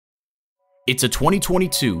It's a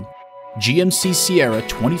 2022 GMC Sierra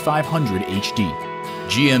 2500 HD.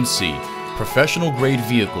 GMC, professional grade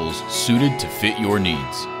vehicles suited to fit your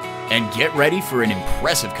needs. And get ready for an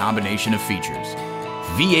impressive combination of features.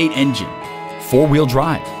 V8 engine, 4-wheel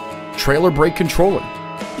drive, trailer brake controller,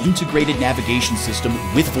 integrated navigation system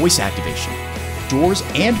with voice activation, doors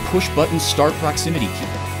and push-button start proximity key,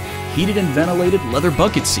 heated and ventilated leather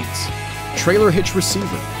bucket seats, trailer hitch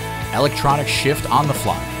receiver, electronic shift on the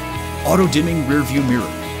fly, auto-dimming rearview mirror,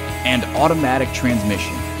 and automatic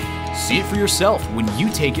transmission. See it for yourself when you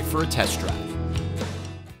take it for a test drive.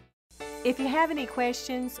 If you have any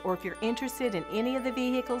questions or if you're interested in any of the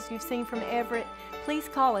vehicles you've seen from Everett, please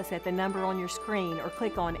call us at the number on your screen or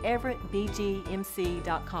click on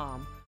everettbgmc.com.